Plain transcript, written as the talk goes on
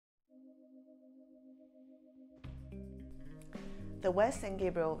The West San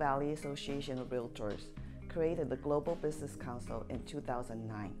Gabriel Valley Association of Realtors created the Global Business Council in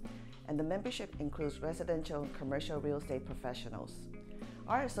 2009, and the membership includes residential and commercial real estate professionals.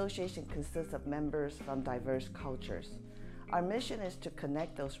 Our association consists of members from diverse cultures. Our mission is to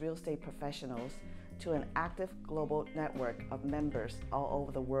connect those real estate professionals to an active global network of members all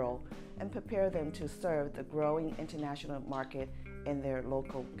over the world and prepare them to serve the growing international market in their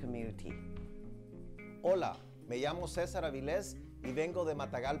local community. Hola, me llamo César Avilés y vengo de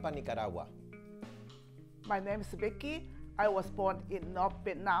Matagalpa, Nicaragua. My name is Vicky. I was born in North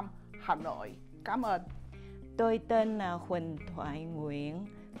Vietnam, Hanoi. Cảm ơn. Tôi tên là Huỳnh Thoại Nguyễn,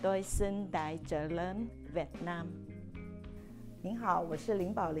 tôi sinh tại Chợ Lớn, Việt Nam. 您好，我是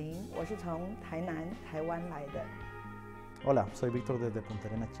林宝玲，我是从台南、台湾来的。Hola, soy Víctor desde Punta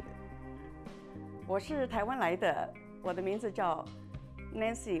Arenas, Chile. 我是台湾来的，我的名字叫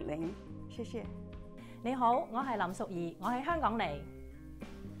Nancy 林，谢谢。你好，我係林淑儀，我喺香港嚟。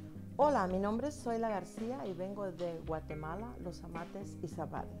Hola, mi nombre es Zoila García y vengo de Guatemala, Los Amates y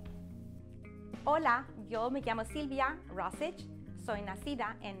Zabal. Hola, yo me llamo Silvia Rosich, soy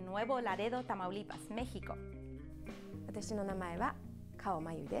nacida en Nuevo Laredo, Tamaulipas, México. 私の名前は川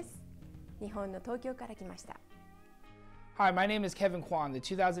真由です。日本の東京から来ました。Hi, my name is Kevin Kwan, the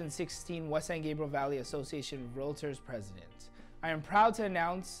 2016 West San Gabriel Valley Association of Realtors President. I am proud to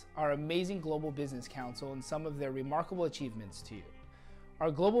announce our amazing Global Business Council and some of their remarkable achievements to you.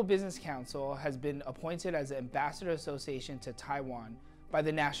 Our Global Business Council has been appointed as an ambassador association to Taiwan by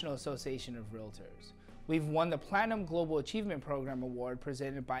the National Association of Realtors. We've won the Platinum Global Achievement Program Award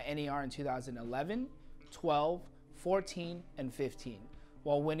presented by NAR in 2011, 12, 14, and 15,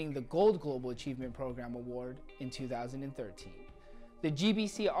 while winning the Gold Global Achievement Program Award in 2013. The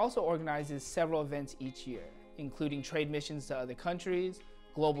GBC also organizes several events each year, including trade missions to other countries,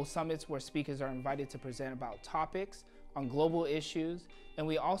 global summits where speakers are invited to present about topics on global issues, and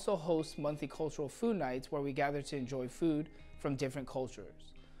we also host monthly cultural food nights where we gather to enjoy food from different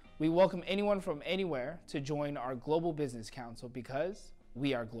cultures. We welcome anyone from anywhere to join our Global Business Council because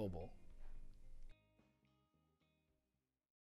we are global.